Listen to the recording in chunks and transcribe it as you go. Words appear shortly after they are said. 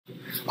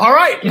All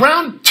right,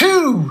 round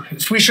two.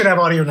 We should have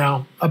audio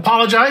now.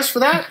 Apologize for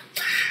that.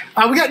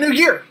 We got new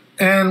gear,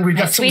 and we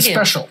got something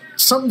special.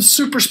 Something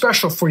super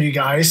special for you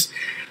guys.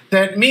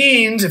 That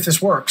means if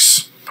this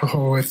works,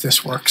 if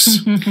this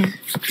works,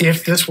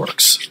 if this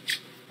works,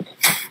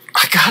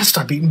 I got to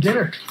stop eating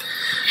dinner.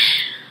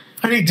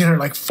 I need dinner at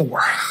like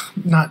 4.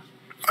 Not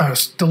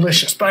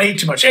delicious, but I ate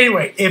too much.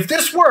 Anyway, if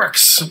this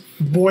works,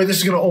 boy, this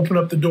is going to open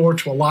up the door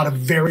to a lot of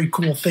very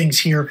cool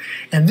things here.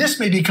 And this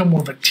may become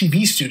more of a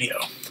TV studio.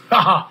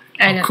 I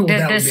know. Cool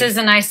this is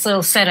a nice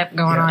little setup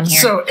going on here.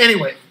 So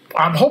anyway,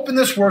 I'm hoping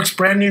this works.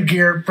 Brand new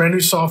gear, brand new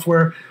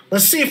software.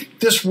 Let's see if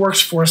this works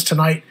for us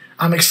tonight.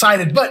 I'm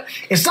excited, but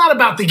it's not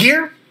about the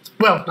gear.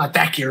 Well, not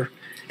that gear.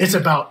 It's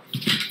about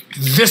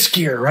this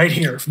gear right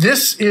here.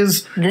 This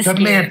is the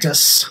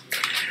Mantis.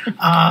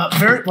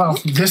 Very well.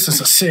 This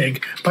is a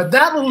SIG, but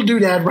that little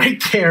doodad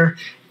right there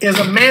is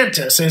a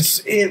Mantis.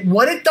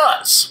 What it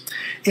does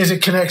is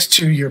it connects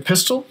to your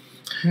pistol,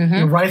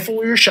 your rifle,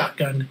 or your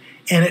shotgun,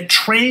 and it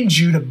trains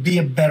you to be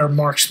a better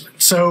marksman.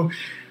 So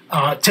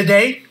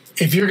today,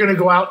 if you're going to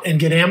go out and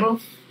get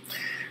ammo,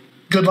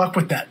 good luck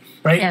with that.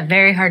 Right? Yeah,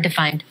 very hard to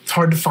find. It's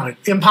hard to find,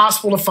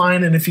 impossible to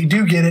find, and if you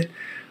do get it,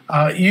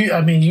 you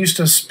used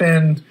to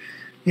spend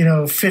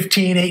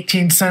 15,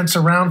 18 cents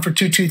a round for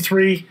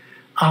 223.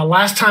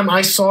 Last time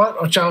I saw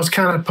it, which I was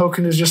kind of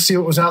poking to just see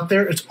what was out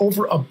there, it's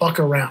over $1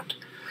 a round.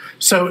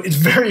 So it's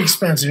very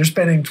expensive. You're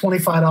spending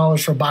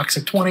 $25 for a box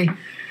of 20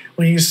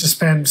 when you used to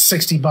spend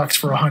 $60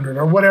 for 100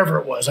 or whatever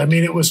it was. I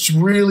mean, it was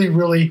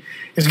really,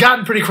 it's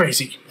gotten pretty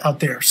crazy out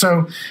there.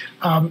 So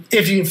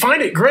if you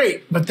find it,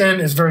 great, but then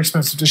it's very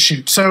expensive to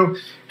shoot. So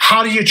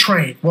how do you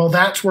train? Well,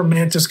 that's where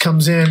Mantis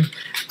comes in.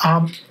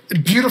 The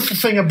beautiful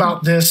thing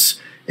about this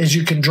is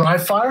you can dry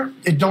fire.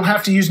 You don't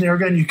have to use an air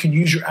gun. You can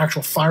use your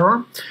actual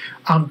firearm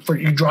for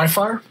your dry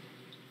fire.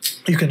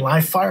 You can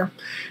live fire.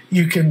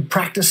 You can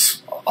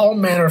practice all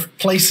manner of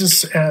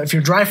places. If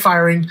you're dry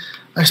firing,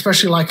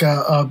 especially like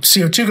a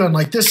CO2 gun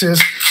like this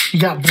is, you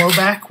got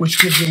blowback,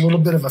 which gives you a little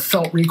bit of a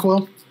felt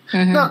recoil.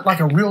 Not like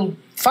a real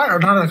fire,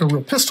 not like a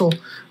real pistol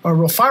or a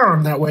real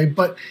firearm that way,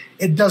 but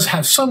it does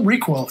have some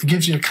recoil. It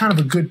gives you a kind of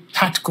a good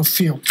tactical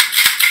feel.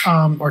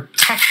 Or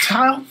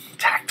tactile.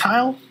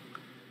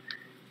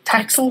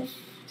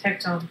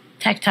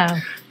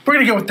 We're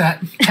going to go with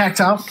that.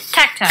 Tactile.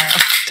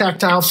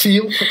 Tactile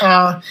feel.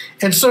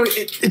 And so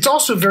it's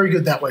also very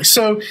good that way.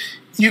 So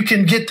you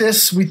can get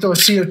this. We throw a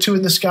CO2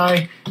 in this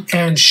guy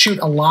and shoot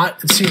a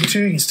lot in CO2.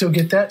 You can still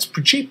get that. It's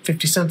pretty cheap,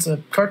 50 cents a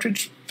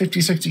cartridge, 50,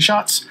 60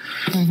 shots.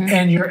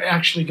 And you're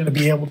actually going to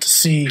be able to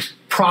see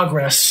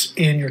progress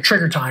in your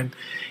trigger time.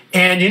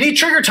 And you need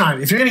trigger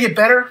time. If you're going to get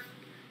better,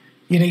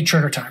 you need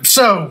trigger time.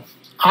 So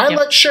I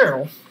let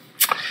Cheryl,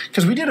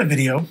 because we did a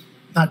video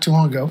not too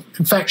long ago.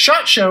 In fact,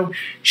 SHOT Show,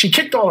 she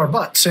kicked all our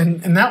butts,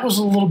 and that was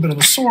a little bit of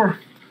a sore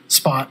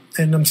spot,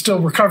 and I'm still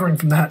recovering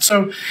from that.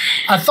 So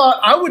I thought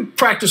I would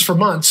practice for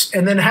months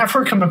and then have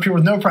her come up here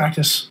with no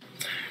practice.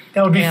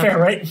 That would be fair,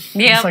 right?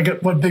 Yeah. It's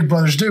like what big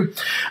brothers do.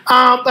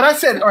 But I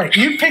said, all right,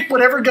 you pick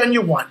whatever gun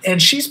you want.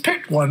 And she's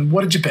picked one.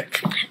 What did you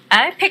pick?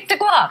 I picked the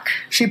Glock.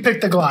 She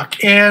picked the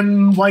Glock.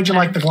 And why'd you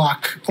like the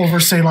Glock over,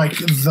 say, like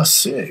the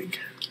SIG?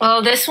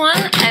 Well, this one,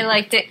 I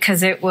liked it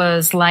because it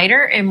was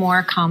lighter and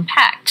more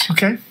compact.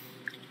 Okay.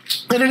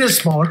 And it is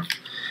smaller.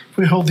 If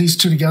we hold these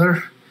two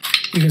together,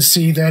 you can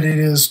see that it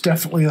is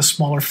definitely a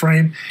smaller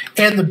frame.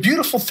 And the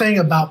beautiful thing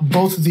about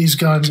both of these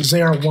guns is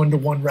they are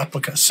one-to-one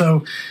replica.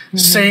 So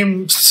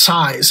same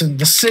size. And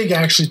the SIG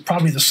actually is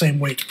probably the same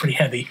weight. It's pretty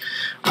heavy.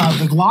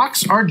 The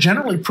Glocks are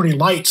generally pretty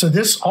light. So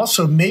this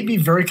also may be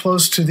very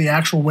close to the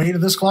actual weight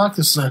of this Glock.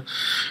 This is a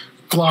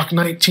Glock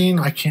 19.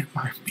 I can't,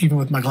 even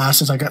with my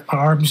glasses, my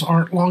arms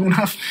aren't long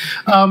enough.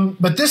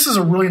 But this is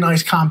a really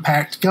nice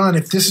compact gun.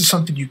 If this is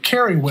something you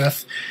carry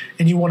with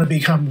and you want to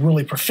become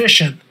really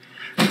proficient,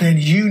 then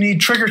you need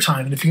trigger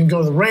time. And if you can go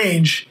to the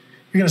range,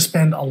 you're going to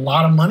spend a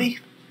lot of money.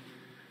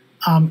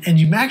 And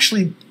you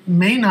actually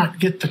may not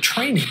get the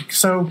training.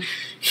 So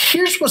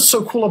here's what's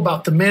so cool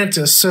about the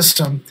Mantis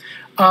system.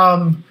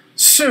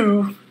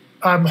 Sue,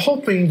 I'm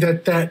hoping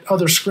that that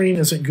other screen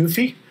isn't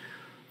goofy.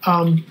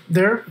 Why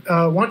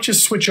don't you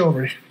switch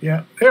over?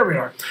 Yeah, there we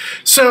are.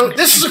 So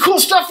this is the cool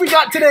stuff we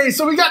got today.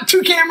 So we got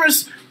 2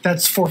 cameras.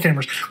 That's 4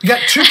 cameras. We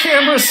got 2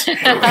 cameras,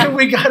 and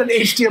we got an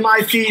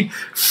HDMI feed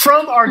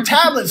from our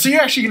tablet. So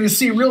you're actually going to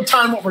see real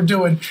time what we're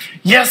doing.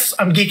 Yes,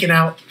 I'm geeking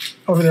out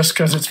over this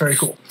because it's very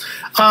cool.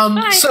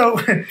 So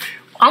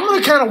I'm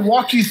going to kind of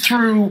walk you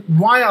through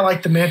why I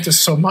like the Mantis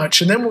so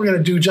much, and then we're going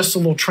to do just a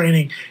little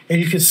training,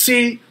 and you can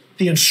see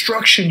the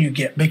instruction you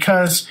get,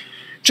 because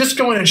just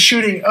going and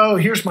shooting, oh,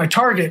 here's my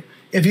target,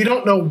 if you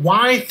don't know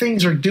why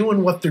things are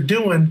doing what they're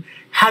doing,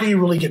 how do you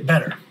really get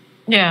better?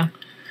 Yeah.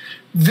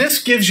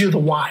 This gives you the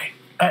why.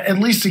 At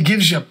least it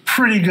gives you a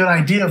pretty good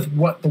idea of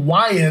what the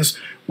why is,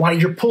 why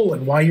you're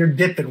pulling, why you're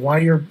dipping, why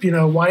you're,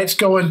 why it's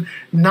going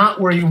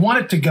not where you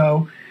want it to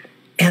go.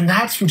 And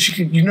that's what you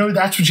can,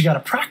 that's what you got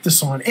to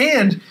practice on.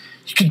 And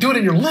you can do it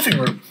in your living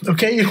room,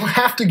 okay? You don't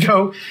have to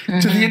go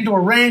to the indoor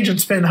range and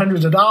spend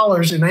hundreds of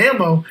dollars in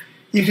ammo.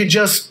 You can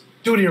just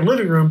do it in your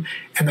living room.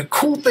 And the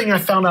cool thing I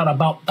found out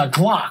about the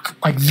Glock,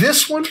 like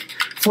this one,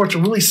 for it to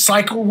really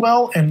cycle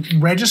well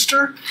and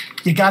register,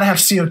 you got to have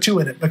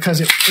CO2 in it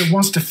because it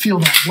wants to feel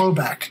that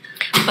blowback.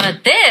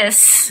 But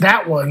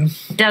that one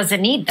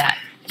doesn't need that.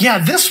 Yeah,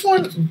 this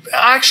one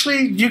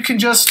actually you can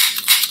just,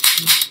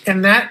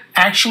 and that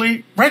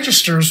actually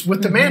registers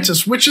with the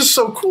Mantis, which is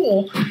so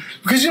cool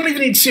because you don't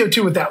even need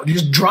CO2 with that one. You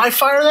just dry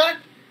fire that,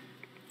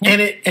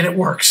 and it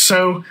works.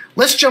 So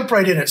let's jump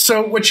right in it.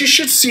 So what you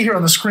should see here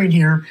on the screen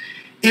here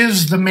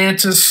is the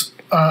Mantis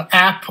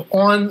app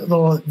on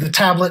the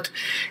tablet.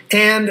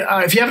 And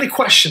if you have any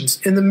questions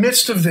in the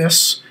midst of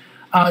this,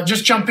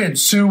 just jump in.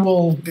 Sue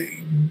will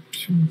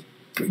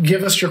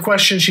give us your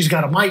question. She's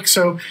got a mic,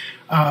 so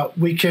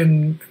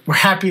we're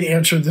happy to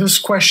answer this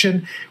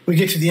question. We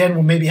get to the end,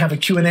 we'll maybe have a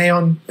Q&A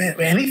on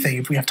anything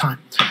if we have time.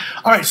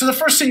 All right, so the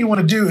first thing you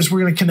want to do is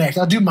we're going to connect.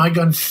 I'll do my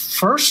gun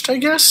first, I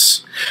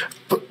guess.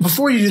 But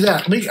before you do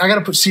that, I got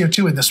to put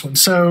CO2 in this one.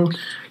 So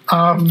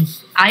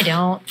I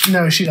don't.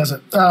 No, she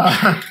doesn't.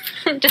 I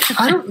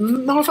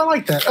don't know if I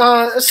like that.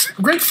 It's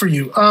great for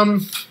you. All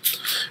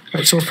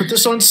right, so we'll put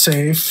this on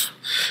safe.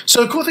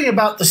 So the cool thing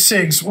about the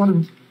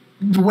SIGs,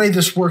 the way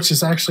this works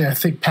is actually, I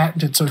think,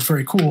 patented, so it's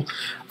very cool.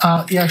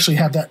 You actually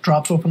have that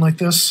drops open like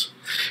this,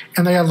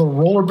 and they have a little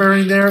roller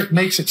bearing there. It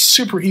makes it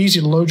super easy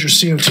to load your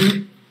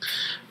CO2.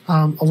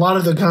 A lot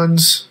of the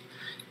guns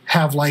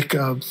have like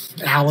an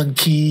Allen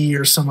key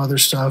or some other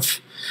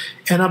stuff,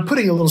 and I'm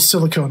putting a little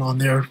silicone on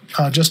there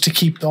just to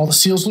keep all the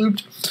seals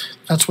lubed.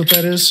 That's what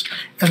that is,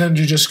 and then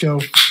you just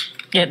go.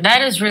 Yeah,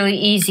 that is really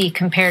easy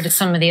compared to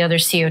some of the other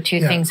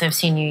CO2 things I've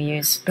seen you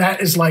use.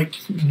 That is like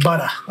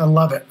butter. I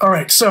love it. All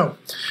right, so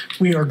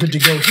we are good to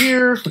go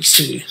here. Let's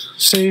see.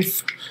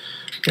 Safe.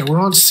 Okay, we're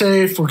on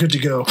safe. We're good to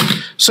go.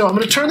 So I'm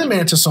going to turn the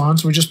Mantis on.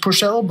 So we just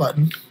push that little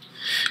button.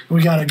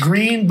 We got a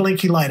green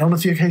blinky light. I don't know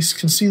if you guys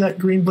can see that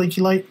green blinky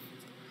light.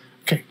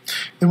 Okay.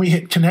 Then we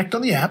hit connect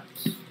on the app.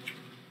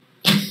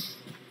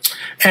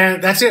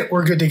 And that's it.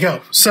 We're good to go.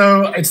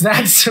 So it's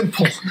that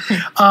simple.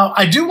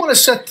 I do want to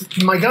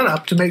set my gun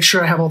up to make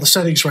sure I have all the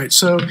settings right.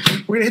 So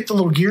we're going to hit the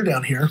little gear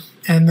down here.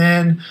 And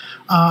then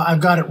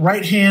I've got it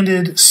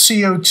right-handed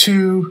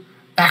CO2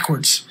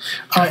 backwards.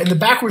 And the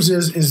backwards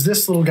is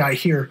this little guy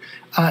here.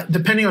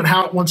 Depending on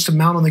how it wants to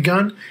mount on the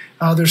gun,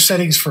 there's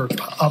settings for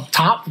up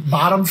top,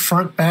 bottom,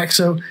 front, back.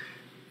 So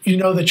you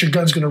know that your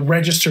gun's going to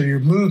register your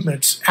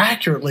movements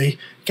accurately.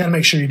 Got to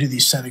make sure you do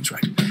these settings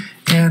right.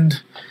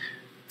 And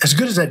as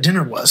good as that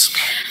dinner was,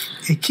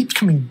 it keeps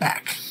coming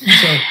back.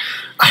 So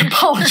I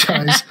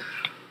apologize.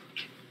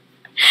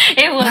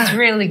 It was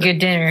really good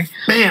dinner.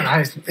 Man,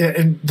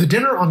 and the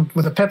dinner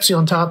with a Pepsi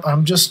on top,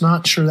 I'm just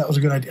not sure that was a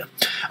good idea.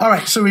 All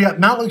right, so we got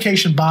mount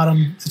location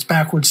bottom. It's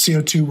backwards,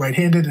 CO2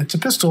 right-handed. It's a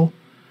pistol.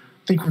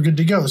 I think we're good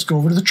to go. Let's go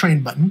over to the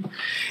train button.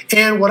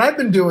 And what I've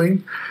been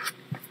doing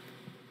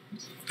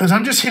is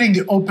I'm just hitting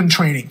the open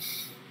training.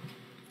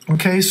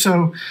 Okay,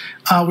 so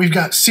we've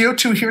got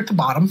CO2 here at the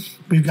bottom.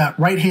 We've got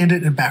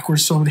right-handed and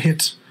backwards, so I'm going to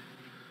hit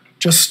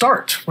just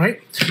start,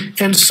 right?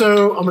 And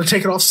so I'm going to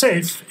take it off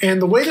safe.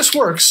 And the way this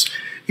works,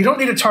 you don't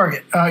need a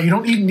target. You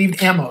don't even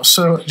need ammo.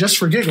 So just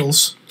for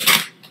giggles,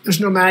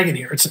 there's no mag in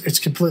here. It's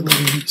completely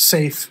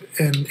safe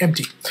and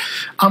empty.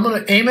 I'm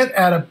going to aim it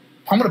at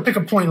I'm going to pick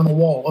a point on the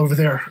wall over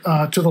there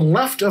to the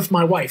left of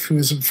my wife, who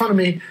is in front of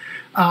me.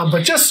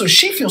 But just so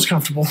she feels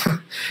comfortable,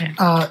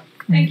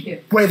 thank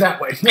you. Way that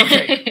way.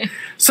 Okay.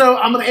 So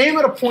I'm going to aim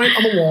at a point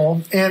on the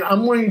wall, and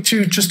I'm going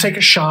to just take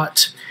a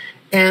shot,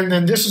 and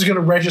then this is going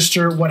to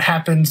register what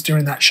happens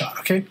during that shot,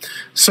 okay?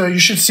 So you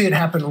should see it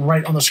happen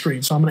right on the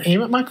screen. So I'm going to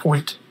aim at my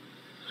point.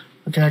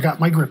 Okay, I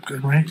got my grip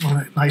good, right?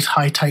 Nice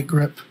high, tight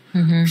grip,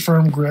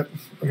 firm grip.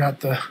 I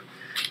got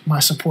my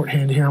support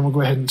hand here. I'm going to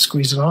go ahead and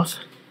squeeze it off.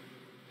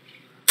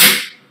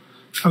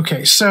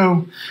 Okay,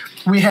 so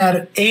we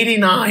had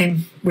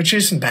 89, which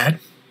isn't bad.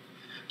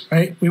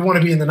 Right? We want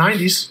to be in the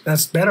 90s.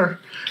 That's better.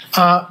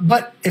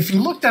 But if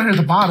you look down here at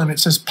the bottom, it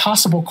says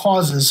possible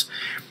causes.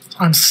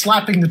 I'm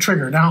slapping the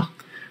trigger. Now,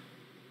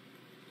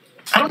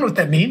 I don't know what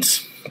that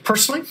means,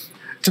 personally.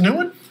 It's a new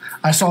one.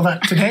 I saw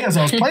that today as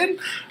I was playing,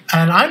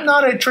 and I'm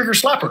not a trigger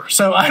slapper,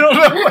 so I don't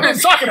know what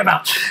it's talking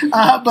about.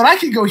 But I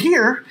can go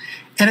here,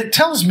 and it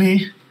tells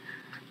me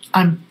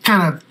I'm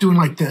kind of doing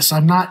like this.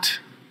 I'm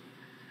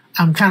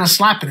kind of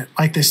slapping it,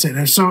 like they said.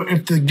 And so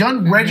if the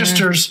gun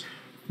registers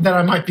that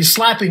I might be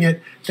slapping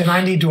it, then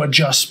I need to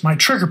adjust my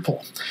trigger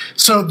pull.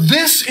 So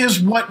this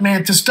is what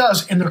Mantis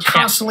does, and they're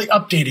constantly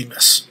updating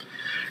this.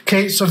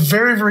 Okay, so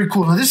very, very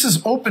cool. Now this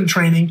is open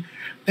training.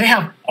 They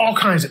have all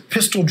kinds of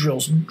pistol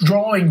drills,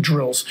 drawing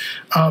drills,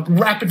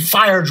 rapid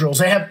fire drills.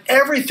 They have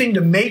everything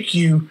to make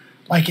you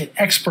like an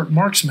expert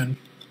marksman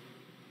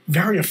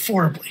very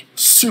affordably.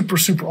 Super,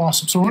 super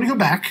awesome. So we're going to go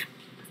back,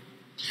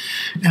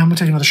 and I'm going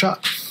to take another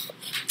shot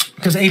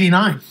because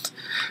 89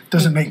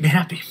 doesn't make me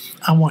happy.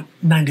 I want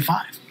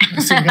 95.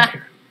 Let's see what we got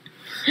here.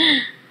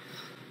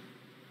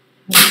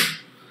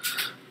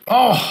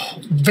 Oh,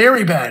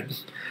 very bad.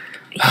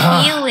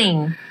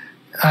 Healing.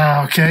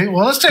 Okay,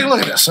 well, let's take a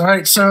look at this. All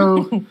right,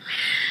 so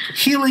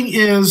healing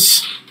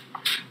is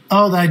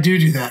Oh, I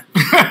do that.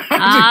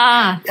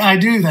 Ah. I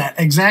do that,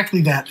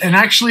 exactly that. And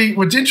actually,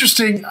 what's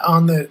interesting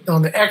on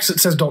the X, it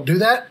says don't do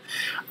that.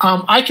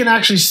 I can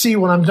actually see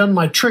when I'm done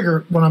my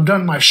trigger, when I'm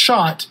done my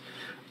shot,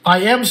 I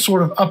am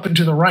sort of up and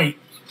to the right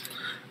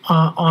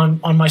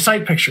on my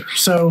sight picture.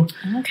 So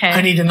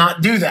I need to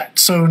not do that.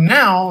 So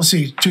now, let's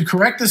see, to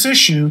correct this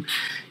issue,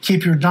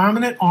 keep your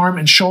dominant arm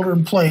and shoulder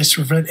in place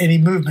to prevent any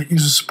movement.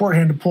 Use a support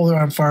hand to pull the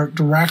arm fire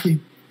directly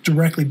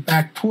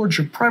back towards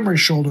your primary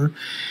shoulder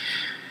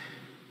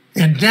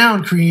and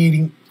down,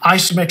 creating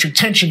isometric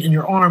tension in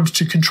your arms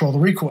to control the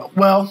recoil.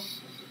 Well,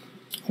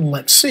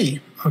 let's see,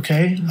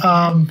 okay?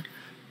 I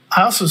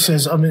also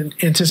says I'm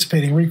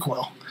anticipating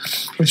recoil,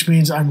 which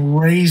means I'm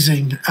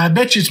raising. I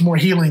bet you it's more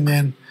healing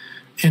than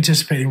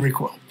anticipating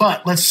recoil,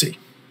 but let's see.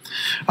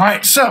 All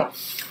right, so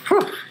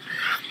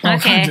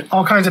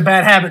all kinds of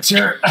bad habits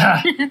here.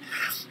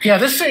 Yeah,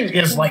 this thing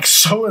is like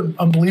so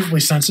unbelievably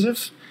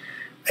sensitive.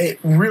 It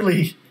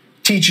really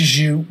teaches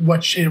you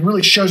it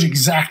really shows you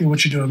exactly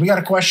what you're doing. We got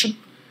a question?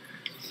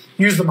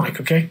 Use the mic,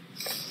 okay?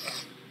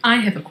 I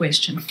have a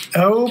question.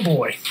 Oh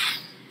boy.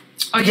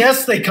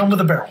 Yes, they come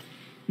with a barrel.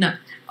 No.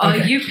 Are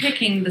you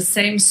picking the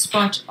same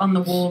spot on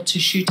the wall to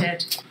shoot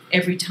at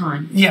every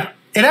time? Yeah.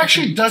 It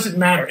actually doesn't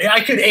matter.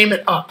 I could aim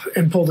it up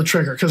and pull the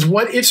trigger because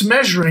what it's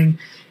measuring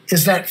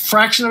is that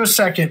fraction of a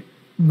second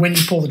when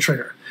you pull the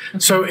trigger. Okay.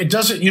 So it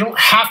doesn't. You don't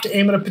have to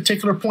aim at a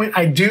particular point.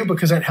 I do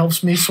because that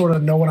helps me sort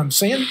of know what I'm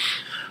seeing.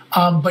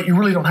 But you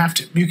really don't have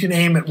to. You can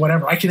aim at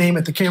whatever. I can aim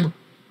at the camera.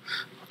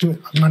 I'll do it.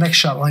 My next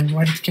shot, I'll aim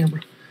right at the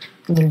camera.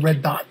 The little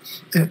red dot.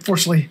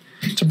 Fortunately,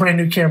 it's a brand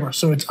new camera,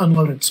 so it's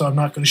unloaded. So I'm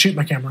not going to shoot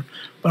my camera,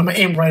 but I'm going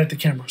to aim right at the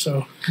camera.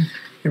 So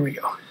here we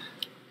go.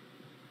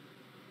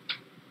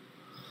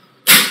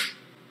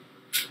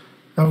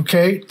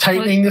 Okay,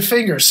 tightening the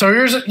finger. So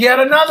here's yet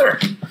another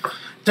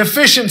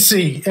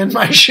deficiency in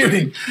my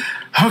shooting.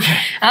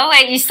 Okay. Oh,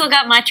 wait, you still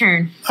got my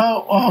turn.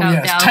 Oh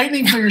yes. No.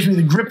 Tightening fingers means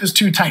the grip is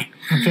too tight,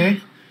 okay?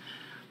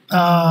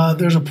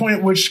 There's a point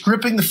at which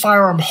gripping the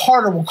firearm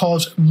harder will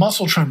cause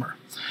muscle tremor.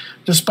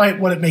 Despite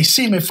what it may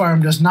seem, a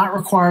firearm does not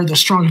require the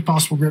strongest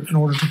possible grip in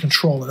order to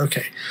control it.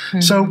 Okay,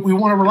 so we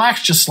want to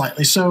relax just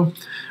slightly. So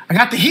I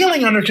got the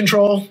healing under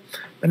control,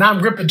 but now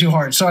I'm gripping too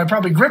hard. So I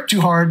probably gripped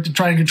too hard to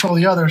try and control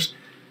the others.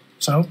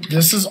 So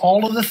this is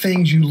all of the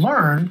things you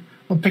learn.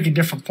 We'll pick a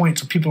different point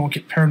so people don't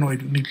get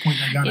paranoid when you point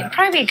their gun at it.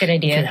 Probably a good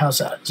idea. Okay, how's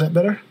that? Is that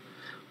better?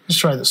 Let's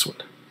try this one.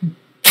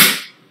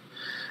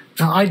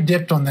 Now I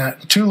dipped on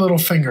that. Too little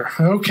finger.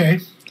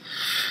 Okay.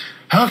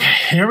 Okay,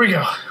 here we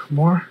go.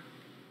 More.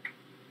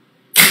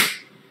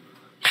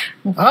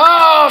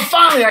 Oh,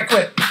 finally I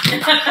quit.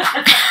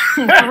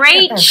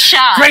 Great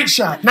shot. Great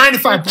shot.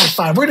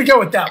 95.5. We're going to go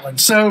with that one.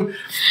 So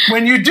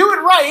when you do it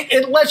right,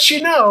 it lets you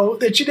know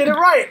that you did it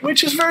right,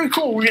 which is very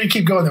cool. We're going to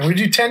keep going there. We're going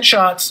to do 10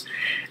 shots,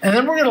 and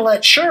then we're going to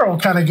let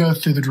Cheryl kind of go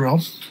through the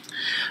drill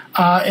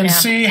and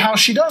see how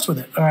she does with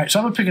it. All right, so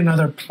I'm going to pick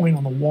another point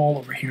on the wall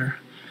over here.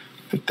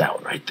 Pick that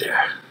one right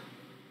there.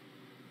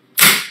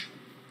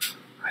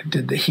 I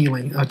did the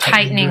healing.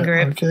 Tightening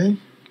grip. Okay.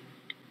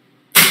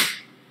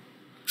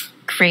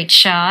 Great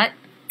shot.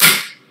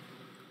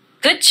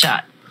 Good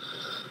shot.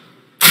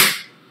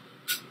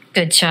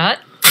 Good shot.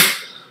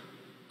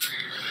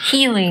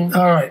 Healing.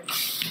 All right.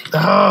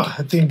 Oh,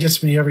 that thing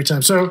gets me every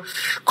time. So,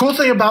 cool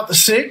thing about the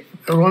SIG,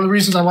 or one of the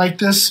reasons I like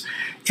this,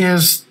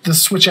 is the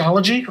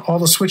switchology, all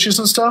the switches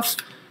and stuff.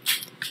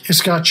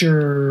 It's got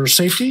your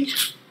safety.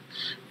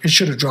 It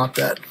should have dropped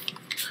that.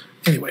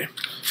 Anyway,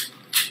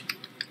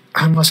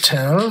 I must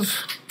have...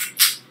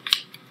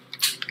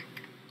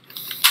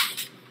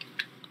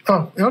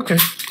 Oh, okay.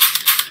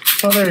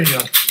 Oh, there you go.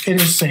 It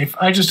is safe.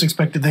 I just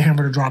expected the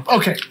hammer to drop.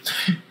 Okay.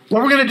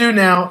 What we're going to do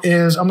now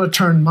is I'm going to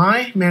turn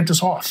my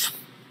Mantis off.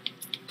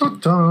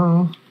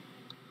 Ta-da.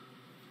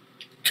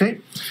 Okay.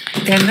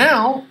 And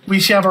now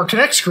we have our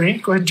Connect screen.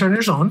 Go ahead and turn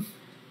yours on.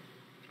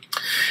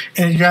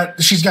 And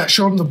she's got,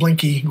 show them the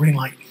blinky green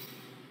light.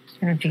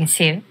 I don't know if you can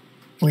see it.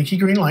 Blinky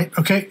green light.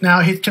 Okay.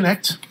 Now hit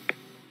Connect.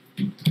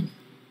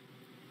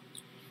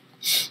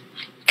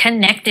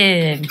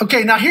 Connected.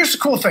 Okay, now here's the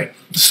cool thing.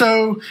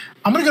 So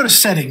I'm going to go to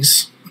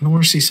settings. I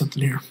want to see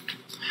something here.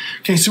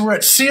 Okay, so we're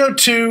at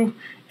CO2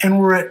 and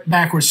we're at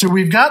backwards. So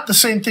we've got the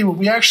same thing, but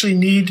we actually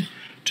need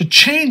to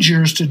change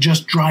yours to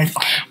just dry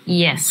fire.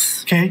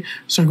 Yes. Okay,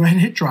 so go ahead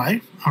and hit dry.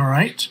 All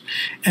right.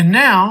 And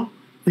now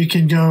we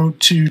can go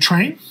to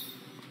train.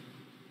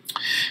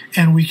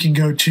 And we can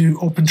go to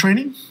open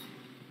training.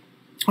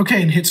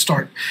 Okay, and hit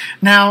start.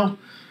 Now,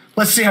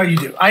 let's see how you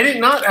do. I did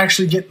not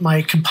actually get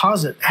my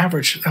composite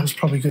average. That was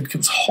probably good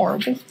because it's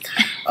horrible.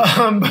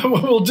 But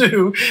what we'll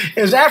do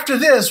is after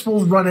this,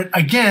 we'll run it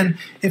again.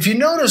 If you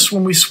notice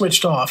when we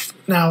switched off,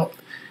 now,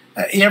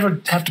 you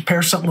ever have to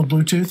pair something with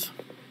Bluetooth?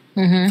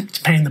 Mm-hmm. It's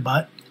a pain in the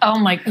butt. Oh,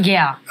 my,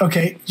 yeah.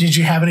 Okay, did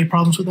you have any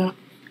problems with that?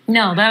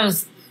 No, that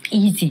was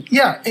easy.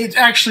 Yeah, it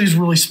actually is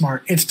really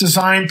smart. It's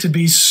designed to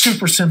be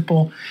super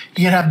simple.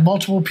 You can have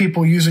multiple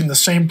people using the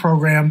same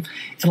program.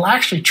 It'll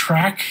actually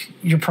track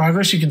your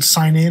progress. You can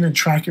sign in and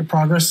track your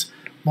progress.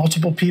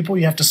 Multiple people,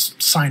 you have to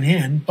sign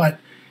in, but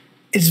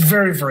it's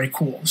very, very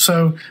cool.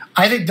 So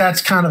I think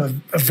that's kind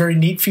of a very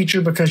neat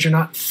feature because you're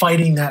not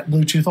fighting that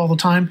Bluetooth all the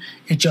time.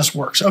 It just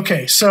works.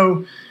 Okay,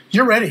 so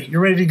you're ready.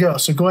 You're ready to go.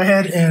 So go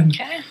ahead and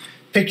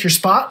pick your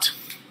spot.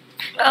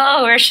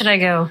 Oh, where should I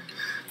go?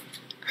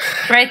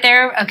 Right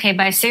there. Okay,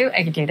 by Sue.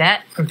 I can do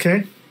that.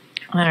 Okay.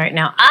 All right.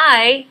 Now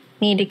I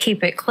need to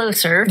keep it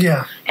closer.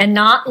 Yeah. And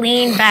not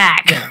lean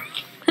back. Yeah.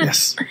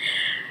 Yes.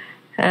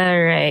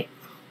 All right.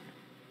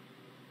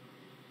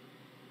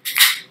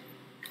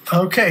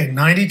 Okay,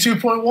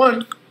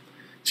 92.1.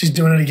 She's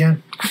doing it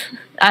again.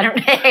 I don't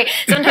know.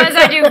 Sometimes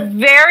I do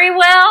very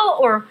well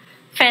or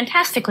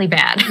fantastically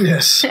bad.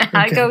 Yes. Okay.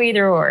 I go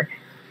either or.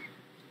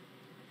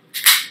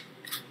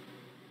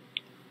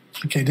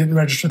 Okay, didn't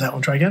register that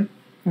one. Try again.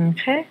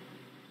 Okay.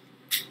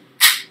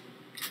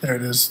 There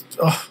it is.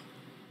 Oh,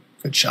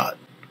 good shot.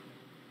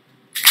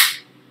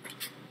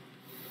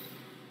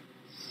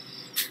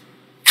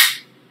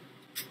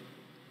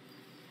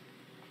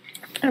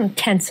 I'm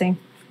tensing.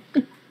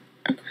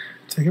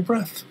 Take a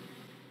breath.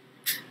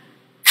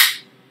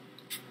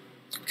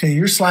 Okay,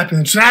 you're slapping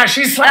the trigger. Ah,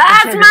 she's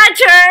slapping the trigger.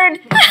 That's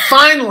my turn.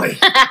 Finally,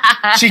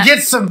 she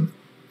gets some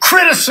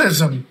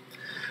criticism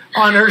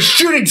on her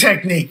shooting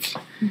technique.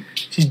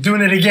 She's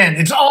doing it again.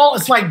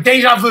 It's like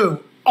deja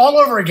vu all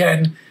over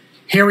again.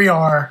 Here we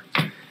are.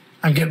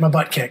 I'm getting my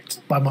butt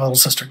kicked by my little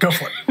sister. Go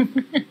for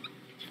it.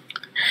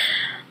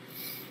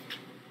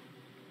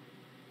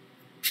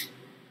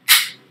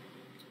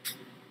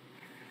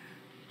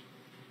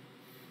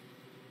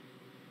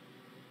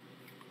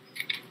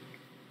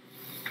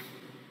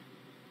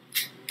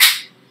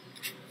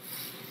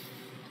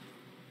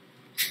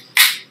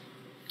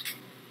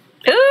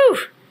 Ooh.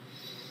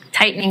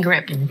 Tightening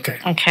grip. Okay.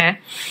 Okay.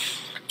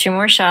 2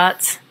 more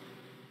shots.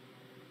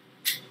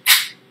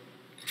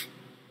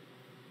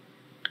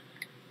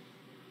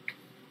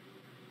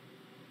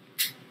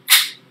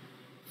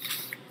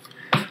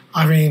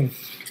 I mean,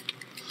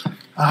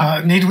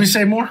 need we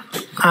say more?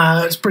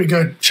 It's pretty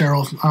good,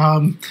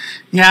 Cheryl.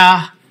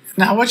 Yeah.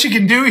 Now, what you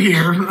can do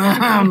here...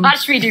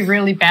 Watch me do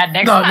really bad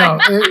next time.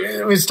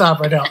 No. We stop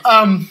right now.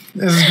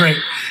 This is great.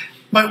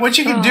 But what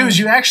you can do is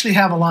you actually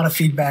have a lot of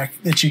feedback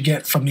that you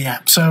get from the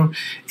app. So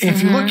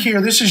if you look here,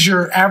 this is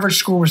your average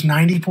score was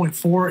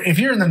 90.4. If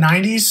you're in the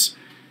 90s,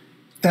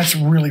 that's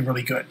really,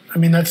 really good. I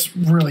mean, that's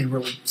really,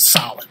 really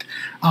solid.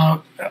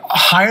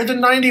 Higher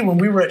than 90, when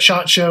we were at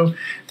SHOT Show,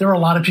 there were a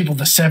lot of people in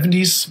the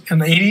 70s and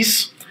the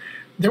 80s.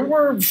 There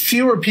were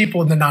fewer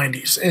people in the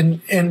 90s.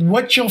 And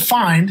what you'll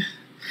find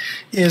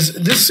is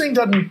this thing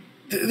doesn't...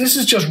 This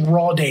is just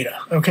raw data,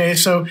 okay?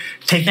 So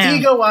take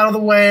ego out of the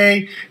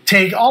way,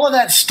 take all of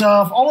that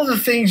stuff, all of the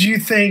things you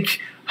think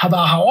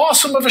about how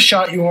awesome of a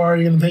shot you are.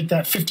 You're going to take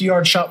that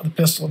 50-yard shot with a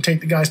pistol and take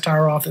the guy's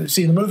tire off that you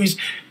see in the movies.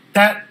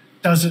 That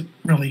doesn't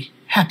really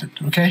happen,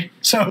 okay?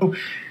 So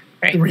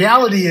the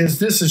reality is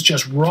this is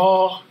just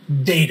raw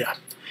data.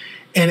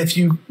 And if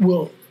you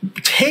will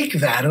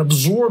take that and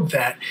absorb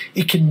that,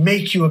 it can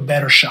make you a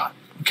better shot,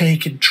 okay?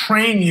 It can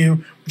train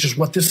you, which is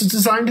what this is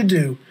designed to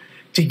do,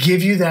 to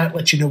give you that,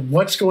 let you know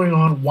what's going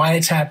on, why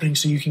it's happening,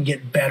 so you can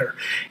get better.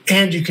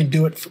 And you can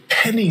do it for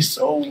pennies,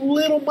 so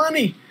little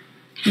money.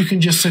 You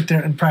can just sit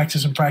there and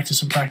practice and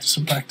practice and practice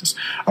and practice.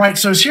 All right,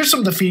 so here's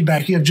some of the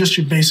feedback. You have just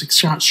your basic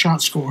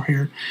shot score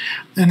here.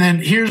 And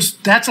then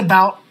that's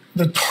about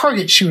the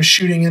target she was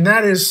shooting, and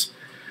that is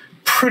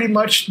pretty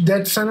much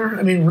dead center.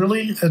 I mean,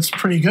 really, that's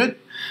pretty good.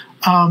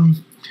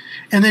 And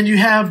then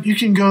you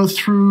can go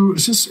through,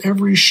 is this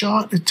every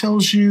shot it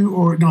tells you?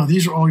 Or no,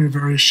 these are all your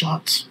various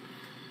shots.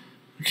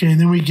 Okay,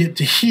 and then we get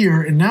to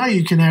here, and now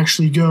you can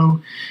actually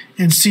go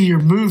and see your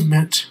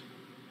movement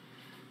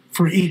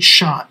for each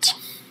shot.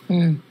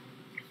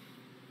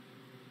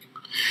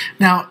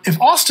 Now, if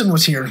Austin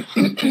was here,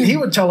 he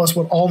would tell us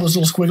what all those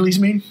little squigglies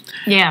mean.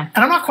 Yeah.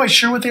 And I'm not quite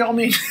sure what they all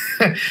mean.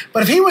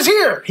 But if he was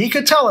here, he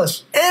could tell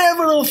us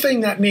every little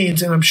thing that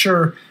means, and I'm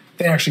sure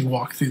they actually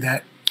walk through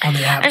that on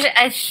the app.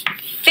 I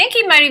think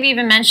he might have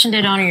even mentioned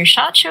it on your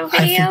SHOT Show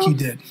video. I think he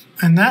did.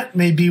 And that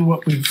may be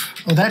what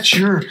that's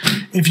your,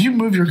 if you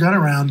move your gun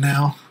around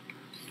now,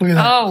 look at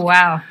that. Oh,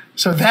 wow.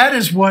 So that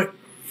is what,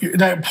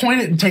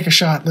 point it and take a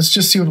shot. Let's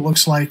just see what it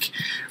looks like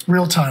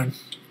real time.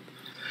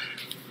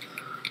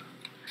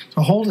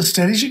 So hold as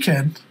steady as you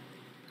can.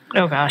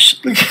 Oh,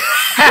 gosh.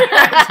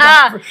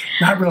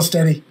 not real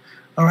steady.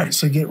 All right,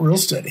 so get real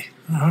steady.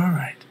 All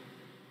right.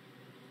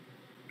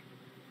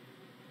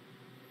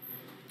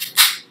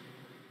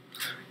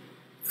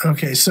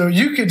 Okay, so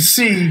you can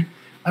see,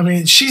 I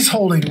mean, she's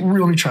holding,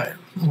 let me try it.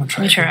 I'm going to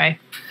try it. Try.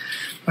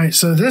 All right,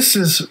 so this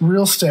is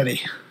real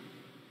steady.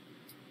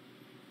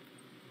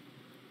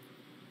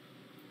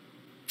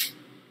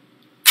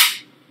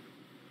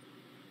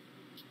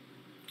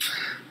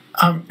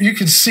 You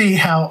can see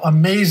how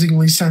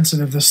amazingly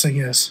sensitive this thing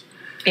is.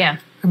 Yeah.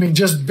 I mean,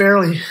 just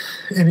barely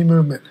any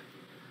movement.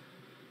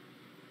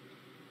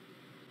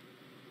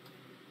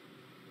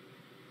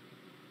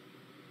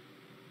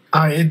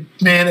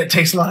 Man, it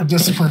takes a lot of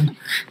discipline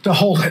to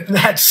hold it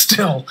that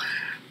still.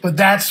 But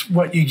that's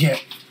what you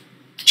get.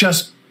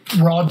 Just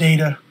raw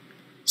data,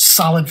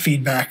 solid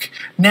feedback.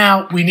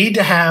 Now we need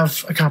to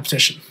have a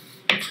competition.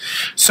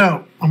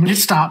 So I'm going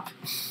to stop.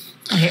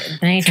 Okay,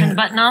 then you turn the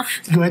button off.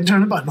 Go ahead and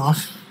turn the button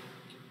off.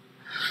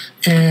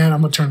 And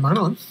I'm going to turn mine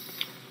on.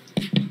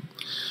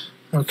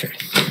 Okay.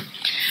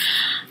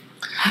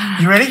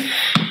 You ready?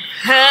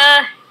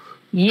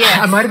 Yes.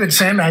 I might have been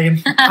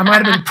sandbagging. I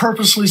might have been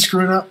purposely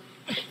screwing up,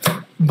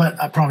 but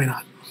probably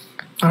not.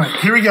 All right,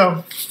 here we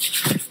go.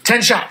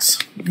 10 shots.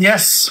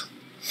 Yes.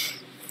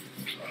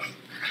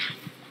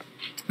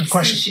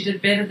 Question. Since she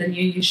did better than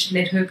you, you should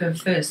let her go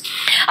first.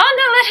 Oh,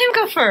 no, let him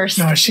go first.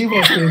 No, she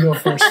wants me to go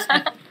first.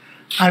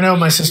 I know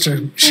my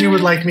sister. She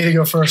would like me to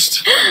go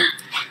first.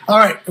 All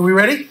right, are we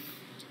ready?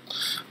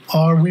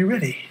 Are we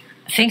ready?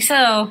 I think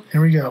so.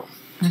 Here we go.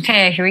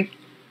 Okay, here we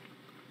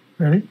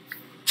Ready?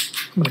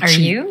 Are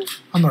you?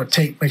 I'm gonna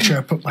make sure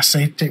I put my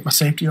take my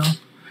safety off.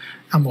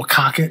 I'm gonna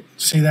cock it.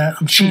 See that?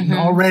 I'm cheating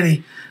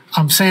already.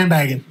 I'm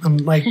sandbagging. I'm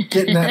like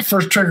getting that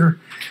first trigger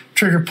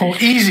pull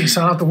easy,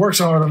 so I don't have to work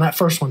so hard on that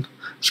first one.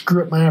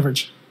 Screw up my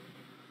average.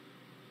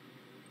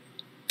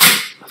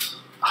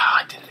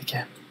 I did it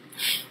again.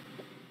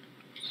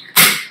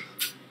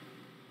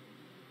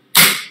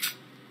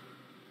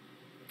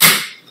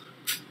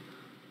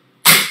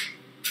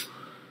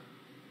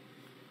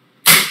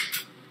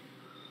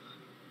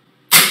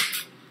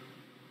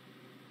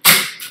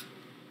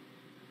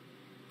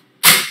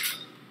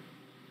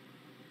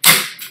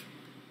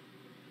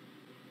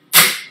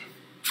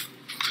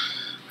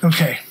 It's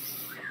Okay.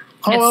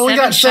 Oh, I only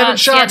got 7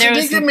 shots. Yeah, It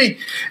didn't give me.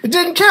 It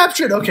didn't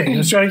capture it. Okay,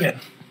 let's try again.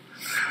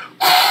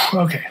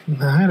 Okay,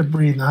 I had to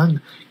breathe. Now,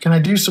 can I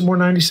do some more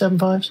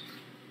 97.5s?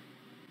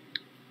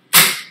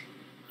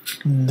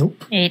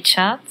 Nope. 8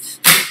 shots.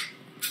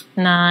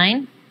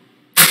 9.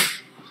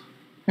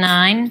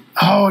 9.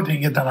 Oh, I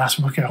didn't get that last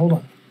one. Okay, hold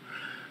on.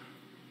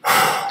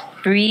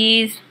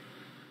 Breathe.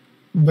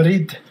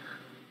 Breathe.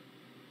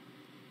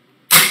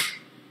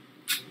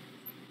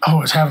 Oh,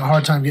 I was having a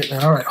hard time getting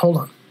that. All right, hold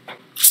on.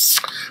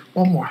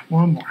 One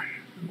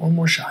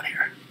more shot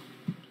here.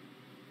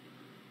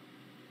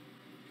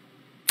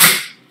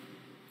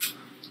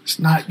 It's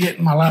not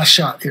getting my last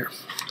shot here.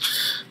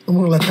 I'm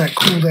going to let that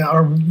cool down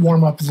or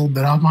warm up a little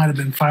bit. I might have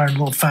been firing a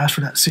little fast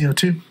for that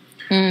CO2.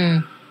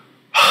 And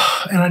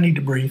I need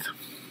to breathe.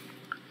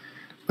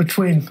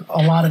 Between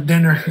a lot of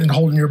dinner and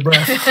holding your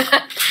breath.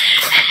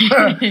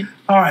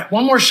 All right,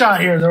 one more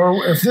shot here.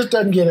 If this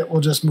doesn't get it,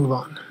 we'll just move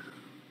on.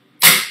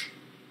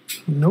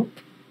 Nope.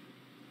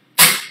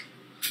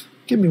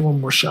 Give me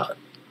one more shot.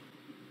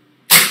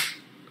 It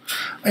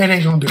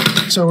ain't going to do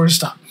it, so we're going to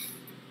stop.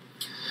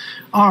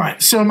 All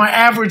right, so my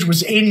average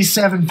was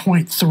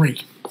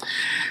 87.3.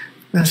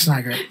 That's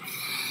not great.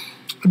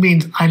 It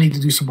means I need to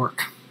do some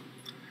work.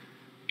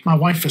 My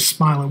wife is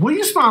smiling. What are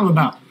you smiling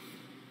about?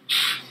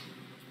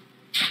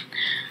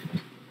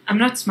 I'm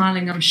not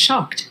smiling, I'm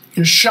shocked.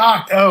 You're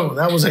shocked. Oh,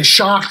 that was a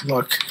shocked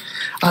look.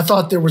 I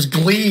thought there was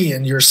glee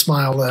in your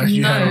smile that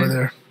you had over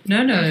there.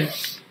 No.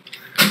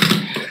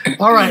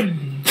 All right.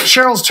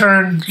 Cheryl's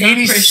turn.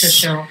 80, Pressure,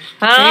 Cheryl.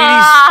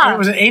 80,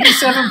 was it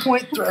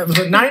 87.3? Was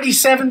it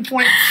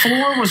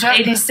 97.4? Was that?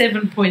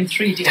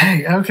 87.3, dear.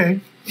 Hey,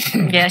 okay.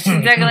 Yeah, she's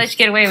not going to let you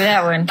get away with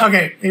that one.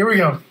 Okay, here we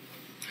go.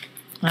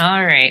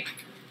 All right.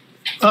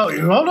 Oh,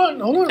 hold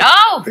on.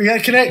 Oh! You got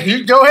to connect.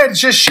 You go ahead and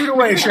just shoot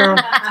away, Cheryl.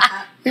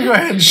 You go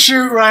ahead and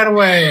shoot right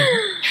away.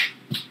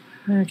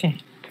 Okay.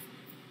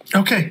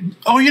 Okay.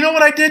 Oh, you know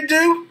what I did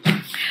do?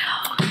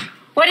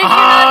 What did you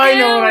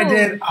not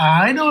do?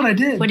 I know what I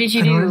did. What did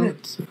you do?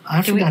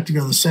 I forgot to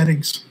go to the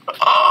settings.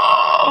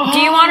 Do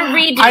you want to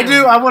redo? I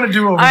do. I want to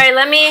do over. All right,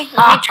 let me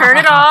turn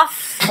it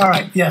off. All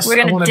right, yes. We're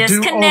going to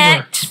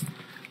disconnect.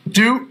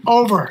 Do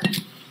over.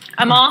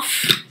 I'm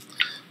off.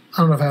 I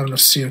don't know if I have enough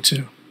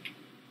CO2.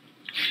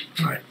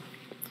 All right.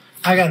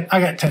 I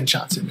got 10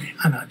 shots in me.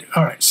 I know I do.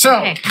 All right.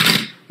 So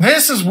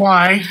this is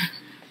why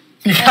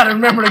you got to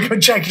remember to go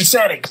check your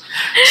settings.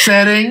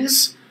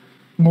 Settings,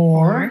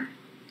 more,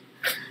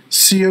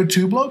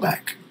 CO2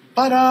 blowback.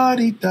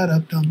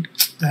 Ba-da-dee-da-da-dum.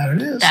 There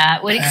it is.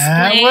 That would explain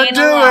that would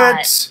do a lot.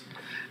 it.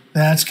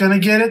 That's going to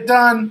get it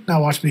done.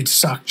 Now watch me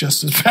suck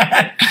just as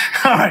bad.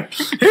 All right.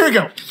 Here we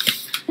go.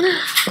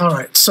 All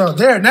right. So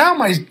there. Now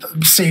my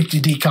safety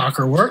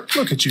decocker worked.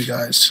 Look at you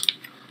guys.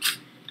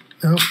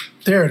 Oh,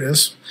 there it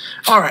is.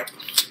 All right.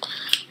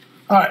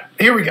 All right.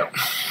 Here we go.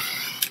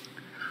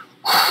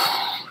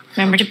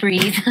 Remember to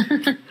breathe.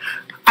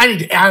 I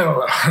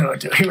don't know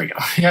what to do. Here we go.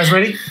 You guys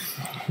ready?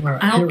 All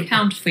right. I'll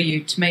count for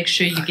you to make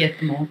sure you get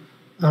them all.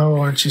 Oh,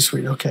 aren't you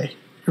sweet? Okay.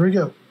 Here we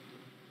go.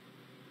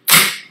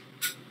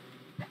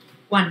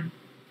 1,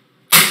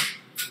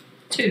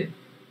 2,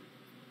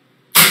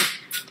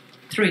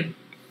 3,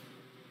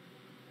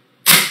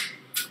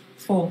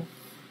 4,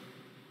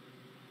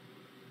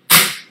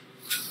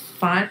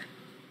 5,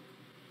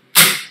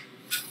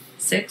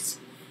 6,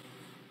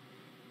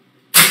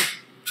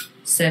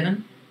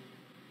 7,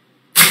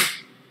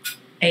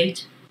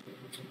 8,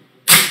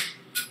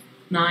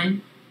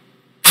 9,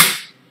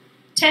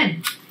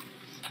 10.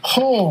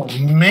 Oh,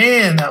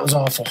 man, that was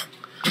awful.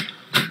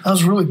 I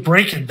was really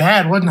breaking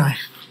bad, wasn't I?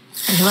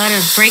 There's a lot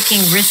of breaking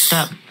wrist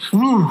up.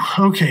 Ooh,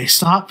 okay,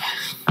 stop.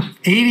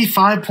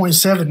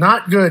 85.7,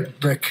 not good,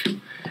 Rick.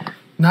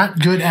 Not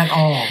good at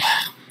all.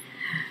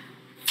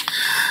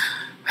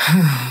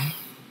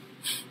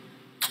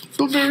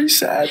 Feel very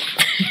sad.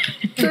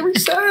 Very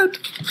sad.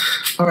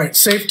 All right,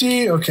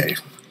 safety. Okay,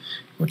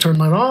 we'll turn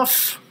mine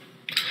off.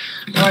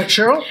 All right,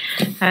 Cheryl.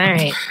 All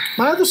right.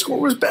 My other score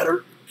was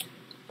better.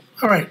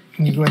 All right,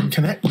 can you go ahead and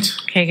connect?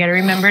 Okay, got to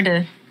remember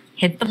to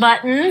hit the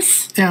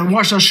buttons. Yeah, and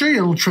watch, I'll show you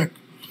a little trick.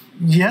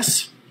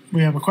 Yes,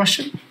 we have a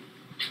question.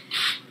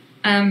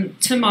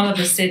 Tim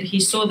Oliver said he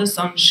saw this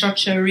on SHOT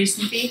Show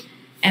recently.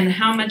 And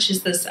how much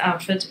is this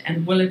outfit,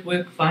 and will it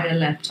work via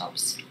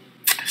laptops?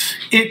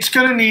 It's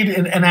going to need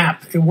an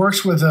app. It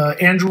works with an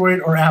Android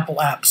or Apple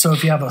app. So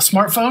if you have a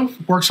smartphone,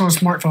 it works on a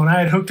smartphone.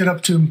 I had hooked it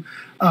up to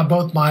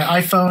both my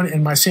iPhone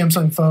and my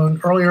Samsung phone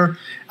earlier.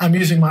 I'm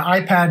using my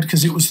iPad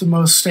because it was the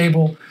most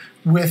stable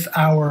with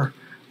our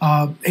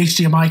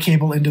HDMI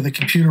cable into the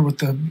computer with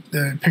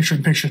the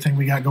picture-in-picture thing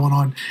we got going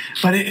on.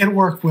 But it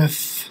worked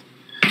with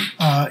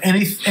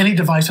any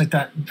device like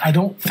that. I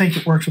don't think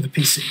it works with a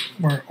PC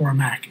or a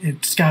Mac.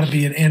 It's got to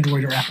be an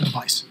Android or Apple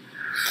device.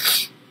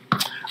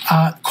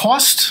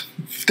 Cost,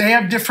 they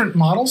have different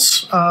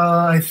models.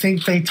 I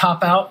think they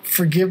top out,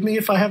 forgive me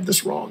if I have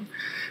this wrong,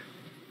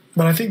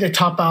 but I think they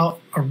top out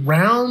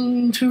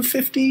around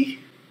 $250,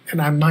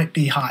 and I might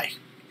be high,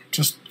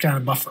 just kind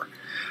of buffer.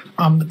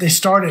 They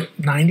start at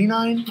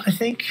 $99, I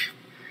think,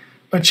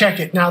 but check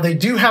it. Now, they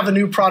do have a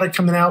new product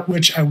coming out,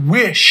 which I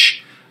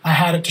wish I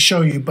had it to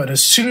show you, but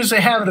as soon as they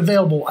have it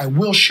available, I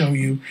will show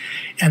you,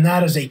 and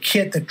that is a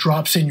kit that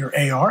drops in your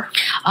AR.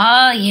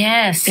 Oh,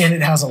 yes. And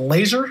it has a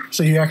laser,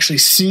 so you actually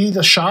see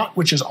the shot,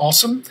 which is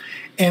awesome.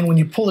 And when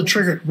you pull the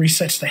trigger, it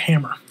resets the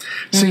hammer.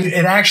 So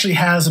it actually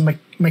has a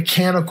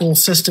mechanical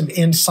system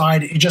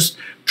inside. You just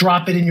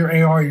drop it in your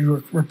AR,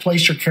 you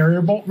replace your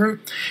carrier bolt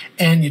group,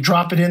 and you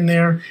drop it in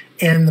there,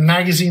 and the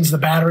magazine's the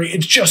battery.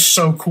 It's just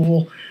so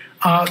cool.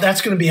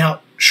 That's going to be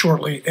out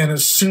shortly, and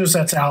as soon as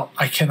that's out,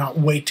 I cannot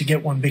wait to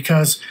get one,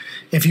 because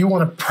if you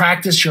want to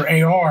practice your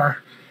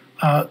AR,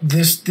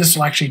 this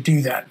will actually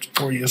do that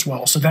for you as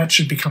well. So that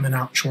should be coming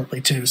out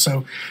shortly too.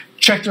 So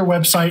check their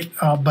website,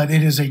 but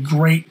it is a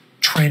great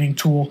training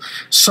tool.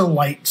 So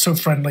light, so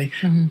friendly.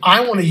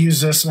 I want to use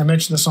this, and I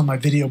mentioned this on my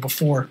video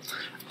before.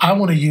 I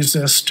want to use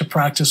this to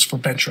practice for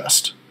bench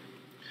rest.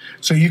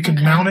 So you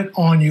can mount it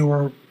on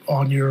your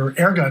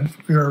airgun,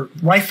 your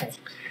rifle,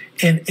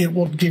 and it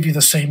will give you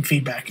the same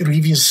feedback. It'll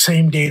give you the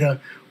same data,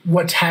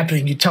 what's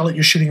happening. You tell it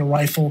you're shooting a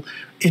rifle,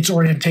 its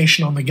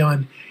orientation on the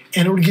gun,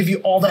 and it will give you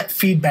all that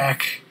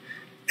feedback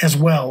as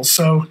well.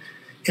 So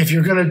if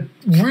you're going to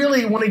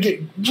really want to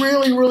get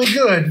really, really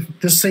good,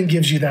 this thing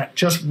gives you that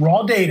just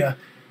raw data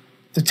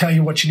to tell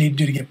you what you need to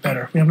do to get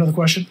better. We have another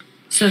question?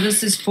 So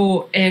this is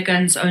for air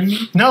guns only?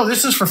 No,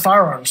 this is for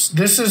firearms.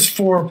 This is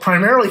for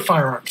primarily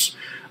firearms.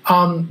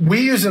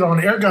 We use it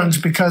on air guns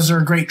because they're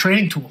a great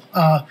training tool.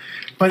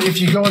 But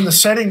if you go in the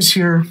settings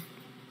here,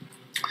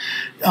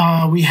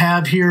 we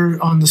have here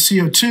on the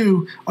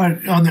CO2,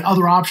 on the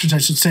other options, I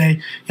should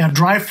say, you have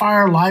dry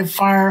fire, live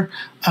fire.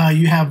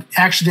 You have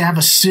actually have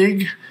a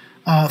SIG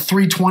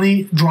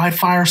 320 dry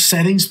fire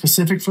setting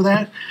specific for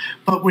that.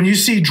 But when you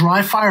see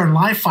dry fire and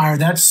live fire,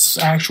 that's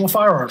actual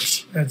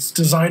firearms. It's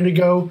designed to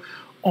go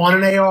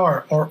on an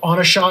AR or on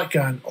a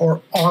shotgun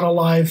or on a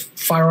live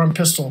firearm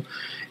pistol.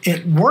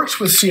 It works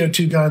with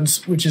CO2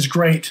 guns, which is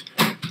great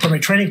from a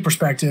training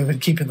perspective and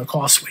keeping the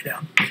costs way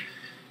down.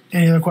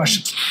 Any other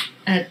questions?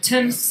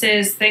 Tim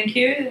says, thank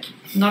you.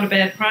 Not a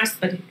bad price,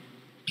 but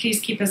please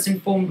keep us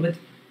informed with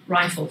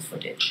rifle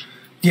footage.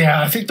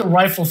 Yeah, I think the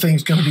rifle thing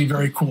is going to be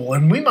very cool.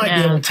 And we might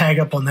be able to tag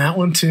up on that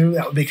one, too.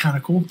 That would be kind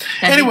of cool.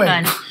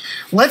 Anyway,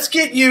 let's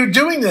get you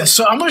doing this.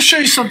 So I'm going to show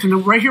you something.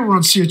 Right here, we're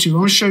on CO2. I'm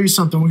going to show you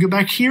something. We'll go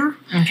back here.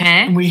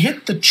 Okay. And we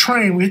hit the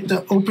train. We hit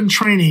the open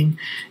training.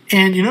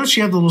 And you notice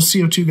you have the little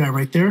CO2 guy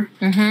right there.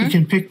 You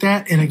can pick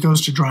that, and it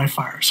goes to dry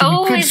fire. So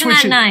oh, we could isn't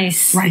switch that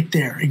nice? Right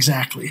there.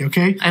 Exactly.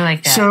 Okay? I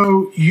like that.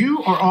 So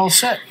you are all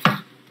set.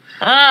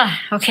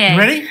 Okay.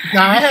 Ready?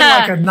 Now, I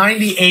had like a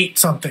 98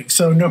 something,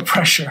 so no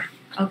pressure.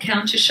 I'll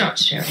count your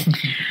shots, Cheryl.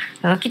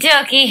 Okie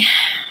dokie.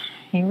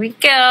 Here we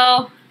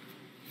go.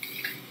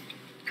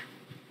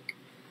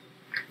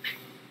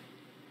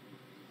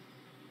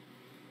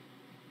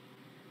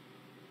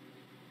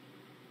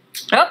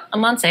 Oh,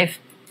 I'm on safe.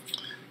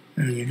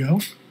 There you go.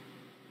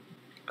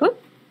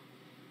 Oop.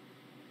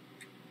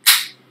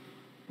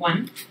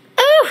 1.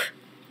 Ooh,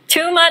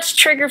 too much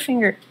trigger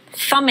finger.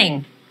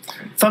 Thumbing.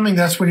 Thumbing,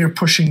 that's when you're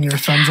pushing your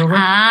thumbs over.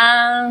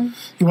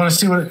 You want to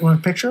see what? Want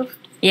a picture of it?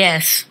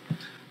 Yes.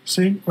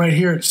 See, right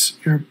here, it's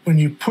when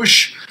you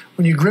push,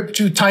 when you grip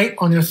too tight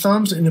on your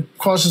thumbs and it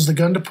causes the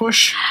gun to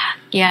push.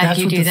 Yeah, that's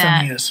you what do the that.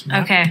 thumbing is.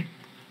 Yeah. Okay.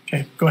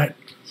 Okay, go ahead.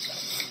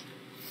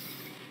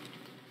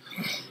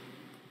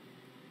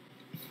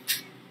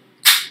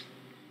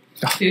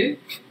 Oh. 2.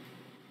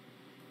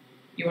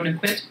 You want to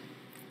quit?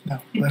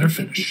 No, let her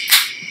finish.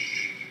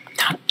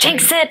 Don't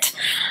jinx it.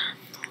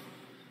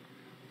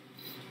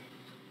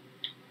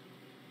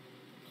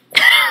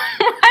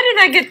 Why did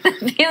I get the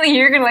feeling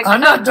you're gonna like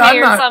I'm not.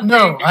 something.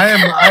 No, I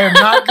am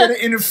not going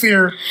to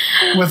interfere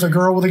with a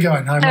girl with a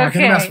gun. I'm not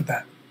going to mess with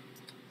that.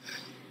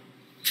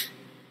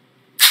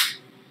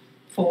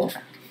 4,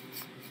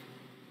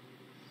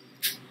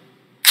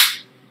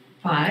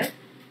 5,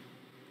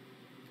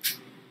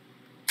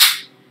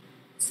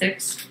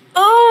 6.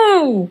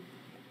 Oh,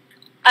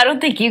 I don't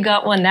think you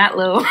got one that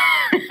low.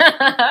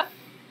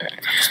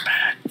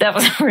 That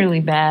was really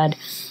bad.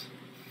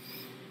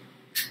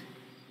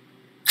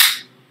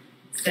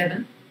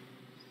 7,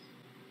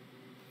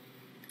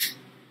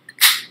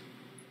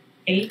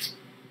 8,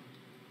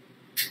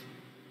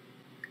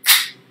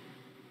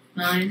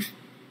 9,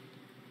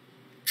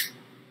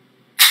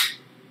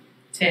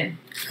 10.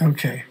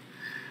 Okay.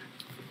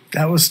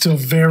 That was still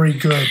very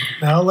good.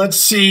 Now let's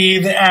see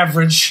the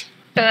average.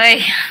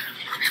 Oy.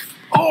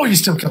 Oh, you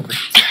still killed me.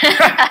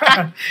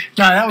 No,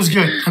 that was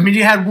good. I mean,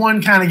 you had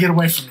one kind of get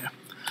away from you.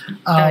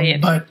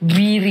 But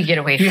really get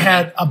away from you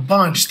had a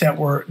bunch that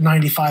were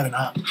 95 and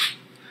up.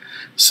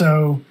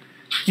 So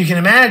you can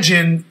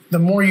imagine the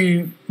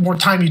more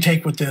time you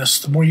take with this,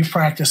 the more you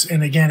practice.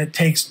 And again, it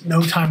takes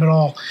no time at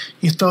all.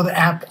 You throw the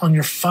app on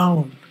your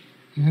phone,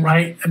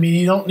 right? I mean,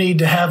 you don't need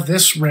to have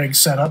this rig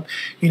set up.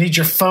 You need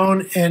your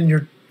phone and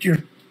your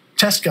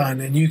test gun,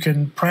 and you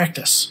can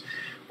practice,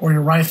 or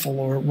your rifle,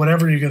 or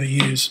whatever you're going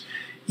to use.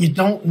 You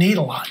don't need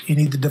a lot. You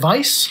need the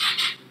device,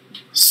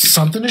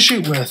 something to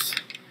shoot with,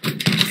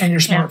 and your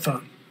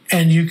smartphone.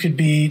 And you could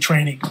be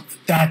training.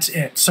 That's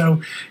it.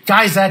 So,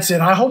 guys, that's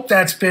it. I hope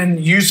that's been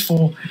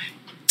useful.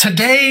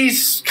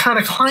 Today's kind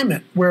of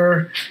climate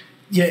where,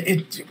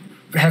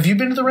 have you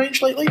been to the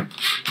range lately? I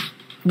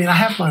mean, I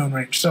have my own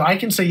range, so I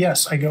can say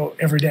yes, I go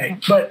every day.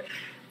 But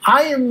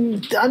I'm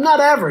not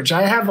average.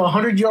 I have a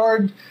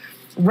 100-yard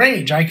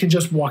range. I can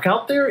just walk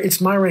out there. It's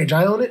my range.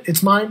 I own it.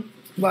 It's mine.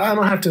 I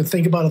don't have to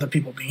think about other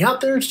people being out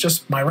there. It's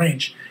just my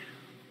range.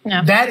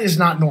 No. That is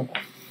not normal.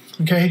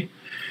 Okay?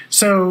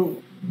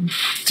 So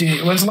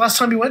when's the last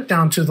time you went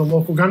down to the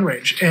local gun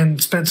range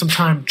and spent some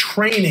time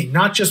training,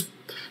 not just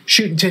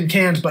shooting tin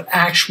cans, but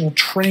actual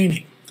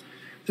training?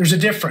 There's a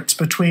difference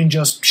between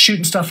just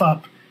shooting stuff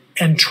up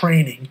and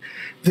training.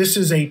 This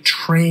is a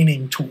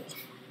training tool,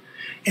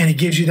 and it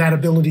gives you that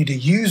ability to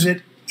use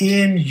it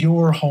in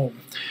your home.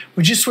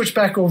 Would you switch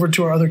back over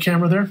to our other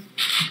camera there?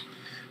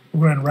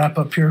 We're going to wrap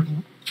up here.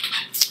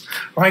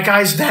 All right,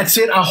 guys, that's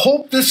it. I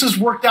hope this has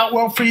worked out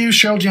well for you.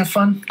 Cheryl, did you have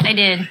fun? I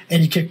did.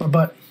 And you kicked my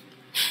butt.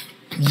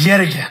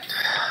 Yet again.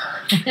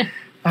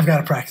 I've got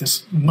to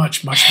practice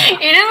much, much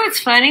more. You know what's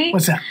funny?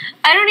 What's that?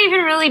 I don't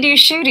even really do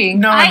shooting.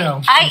 No, I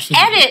know. I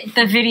edit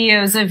the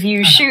videos of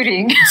you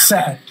shooting. It's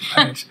sad.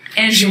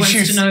 Andrew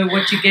wants to know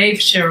what you gave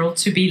Cheryl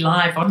to be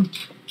live on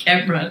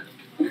camera.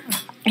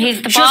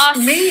 He's the Just boss.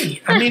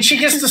 me. I mean, she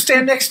gets to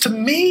stand next to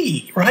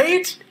me,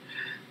 right?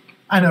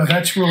 I know,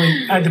 that's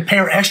really, I had to pay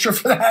her extra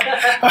for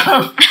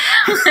that.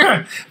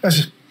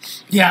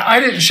 Yeah, I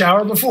didn't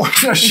shower before,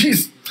 so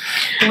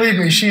believe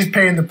me, she's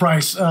paying the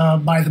price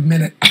by the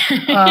minute.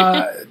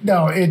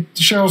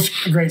 Cheryl's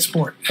a great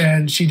sport,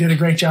 and she did a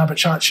great job at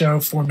SHOT Show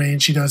for me,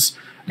 and she does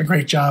a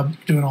great job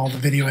doing all the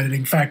video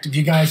editing. In fact, if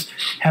you guys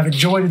have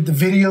enjoyed the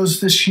videos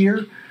this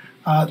year,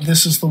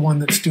 this is the one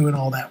that's doing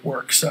all that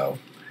work. So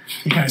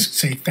you guys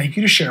say thank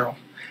you to Cheryl,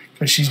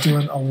 because she's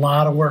doing a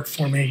lot of work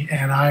for me,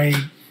 and I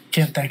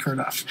can't thank her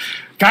enough.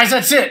 Guys,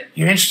 that's it.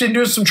 You're interested in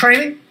doing some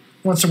training?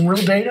 Want some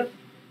real data?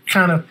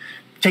 Kind of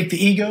take the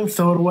ego,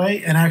 throw it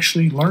away, and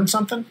actually learn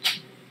something?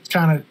 It's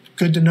kind of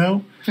good to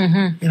know.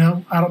 You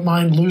know, I don't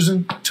mind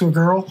losing to a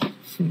girl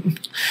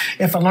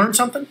if I learn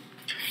something.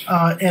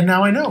 And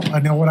now I know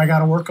what I got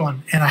to work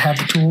on, and I have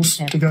the tools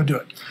to go do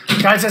it.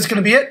 Guys, that's going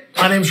to be it.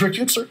 My name is Rick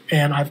Utzler,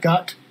 and I've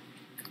got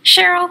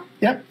Cheryl.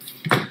 Yep.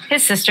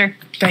 His sister.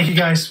 Thank you,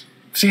 guys.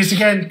 See us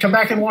again. Come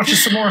back and watch us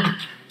some more.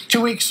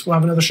 2 weeks, we'll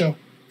have another show.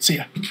 See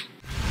ya.